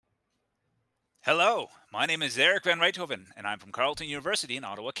Hello, my name is Eric Van Rijthoven, and I'm from Carleton University in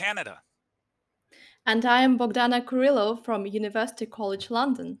Ottawa, Canada. And I am Bogdana Kurillo from University College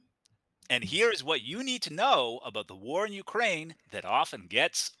London. And here is what you need to know about the war in Ukraine that often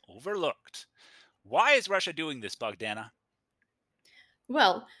gets overlooked. Why is Russia doing this, Bogdana?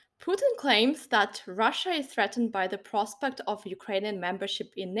 Well, Putin claims that Russia is threatened by the prospect of Ukrainian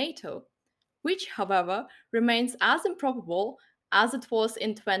membership in NATO, which, however, remains as improbable as it was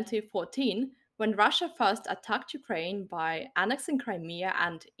in 2014 when Russia first attacked Ukraine by annexing Crimea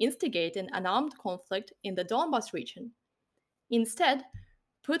and instigating an armed conflict in the Donbas region. Instead,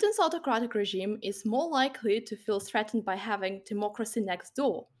 Putin's autocratic regime is more likely to feel threatened by having democracy next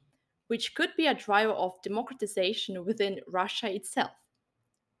door, which could be a driver of democratization within Russia itself.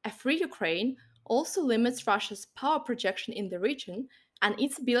 A free Ukraine also limits Russia's power projection in the region and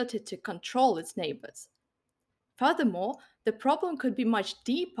its ability to control its neighbors. Furthermore, the problem could be much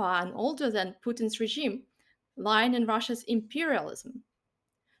deeper and older than Putin's regime, lying in Russia's imperialism.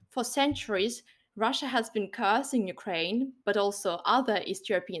 For centuries, Russia has been coercing Ukraine, but also other East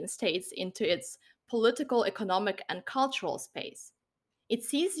European states, into its political, economic, and cultural space. It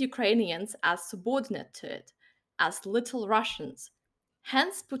sees Ukrainians as subordinate to it, as little Russians.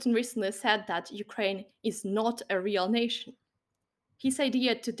 Hence, Putin recently said that Ukraine is not a real nation. His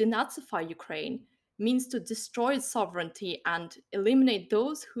idea to denazify Ukraine means to destroy its sovereignty and eliminate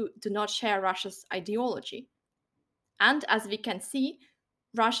those who do not share Russia's ideology. And as we can see,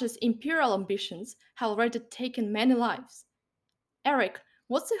 Russia's imperial ambitions have already taken many lives. Eric,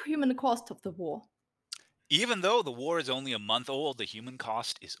 what's the human cost of the war? Even though the war is only a month old, the human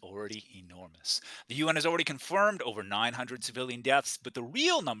cost is already enormous. The UN has already confirmed over 900 civilian deaths, but the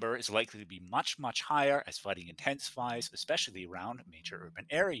real number is likely to be much, much higher as fighting intensifies, especially around major urban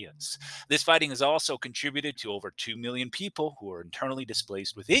areas. This fighting has also contributed to over 2 million people who are internally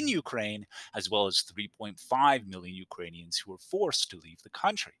displaced within Ukraine, as well as 3.5 million Ukrainians who were forced to leave the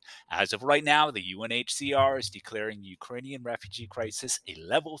country. As of right now, the UNHCR is declaring the Ukrainian refugee crisis a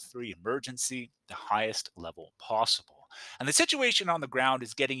level 3 emergency, the highest level possible. And the situation on the ground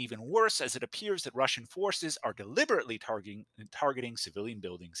is getting even worse as it appears that Russian forces are deliberately targeting civilian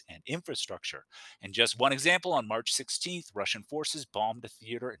buildings and infrastructure. And just one example, on March 16th, Russian forces bombed a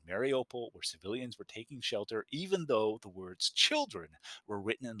theater in Mariupol where civilians were taking shelter, even though the words children were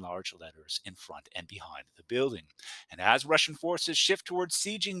written in large letters in front and behind the building. And as Russian forces shift towards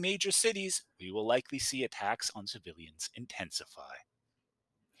sieging major cities, we will likely see attacks on civilians intensify.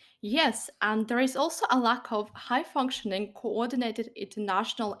 Yes, and there is also a lack of high functioning, coordinated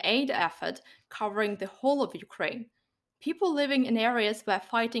international aid effort covering the whole of Ukraine. People living in areas where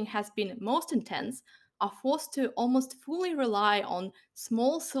fighting has been most intense are forced to almost fully rely on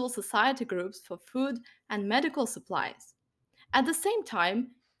small civil society groups for food and medical supplies. At the same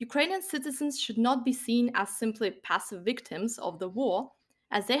time, Ukrainian citizens should not be seen as simply passive victims of the war,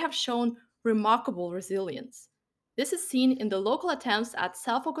 as they have shown remarkable resilience. This is seen in the local attempts at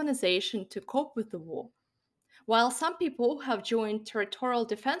self organization to cope with the war. While some people have joined territorial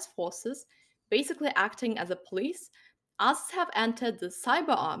defense forces, basically acting as a police, others have entered the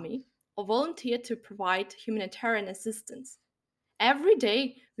cyber army or volunteered to provide humanitarian assistance. Every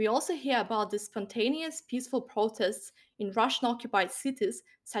day, we also hear about the spontaneous peaceful protests in Russian occupied cities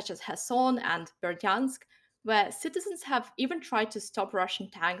such as Kherson and Berdyansk, where citizens have even tried to stop Russian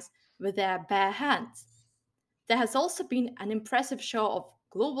tanks with their bare hands. There has also been an impressive show of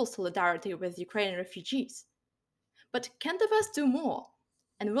global solidarity with Ukrainian refugees. But can the West do more?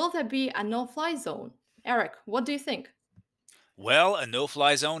 And will there be a no fly zone? Eric, what do you think? Well, a no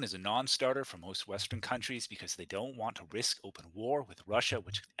fly zone is a non starter for most Western countries because they don't want to risk open war with Russia,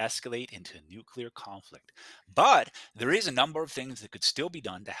 which could escalate into a nuclear conflict. But there is a number of things that could still be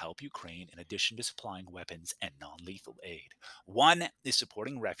done to help Ukraine in addition to supplying weapons and non lethal aid. One is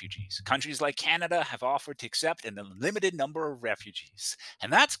supporting refugees. Countries like Canada have offered to accept an unlimited number of refugees.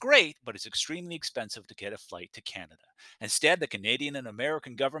 And that's great, but it's extremely expensive to get a flight to Canada. Instead, the Canadian and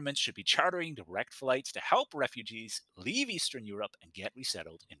American governments should be chartering direct flights to help refugees leave Eastern Europe and get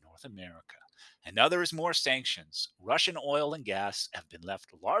resettled in North America. Another is more sanctions. Russian oil and gas have been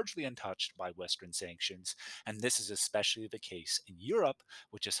left largely untouched by Western sanctions, and this is especially the case in Europe,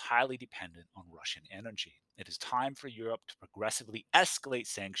 which is highly dependent on Russian energy. It is time for Europe to progressively escalate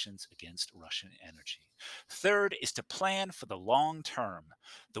sanctions against Russian energy. Third is to plan for the long term.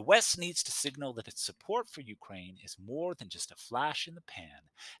 The West needs to signal that its support for Ukraine is more than just a flash in the pan,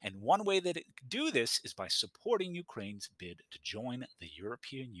 and one way that it can do this is by supporting Ukraine's bid to join the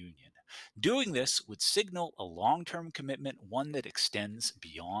European Union. Doing this would signal a long term commitment, one that extends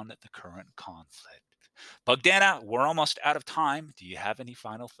beyond the current conflict. Bogdana, we're almost out of time. Do you have any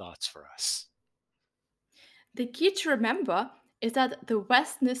final thoughts for us? The key to remember is that the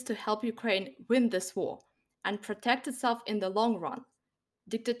West needs to help Ukraine win this war and protect itself in the long run.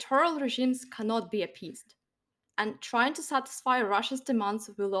 Dictatorial regimes cannot be appeased, and trying to satisfy Russia's demands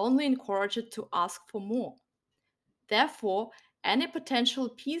will only encourage it to ask for more. Therefore, any potential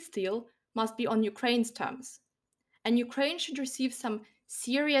peace deal must be on Ukraine's terms, and Ukraine should receive some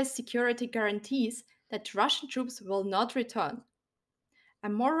serious security guarantees that Russian troops will not return. A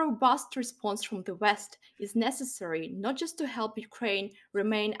more robust response from the West is necessary not just to help Ukraine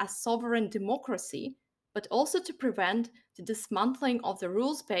remain a sovereign democracy, but also to prevent the dismantling of the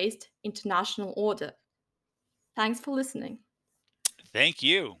rules based international order. Thanks for listening. Thank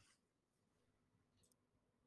you.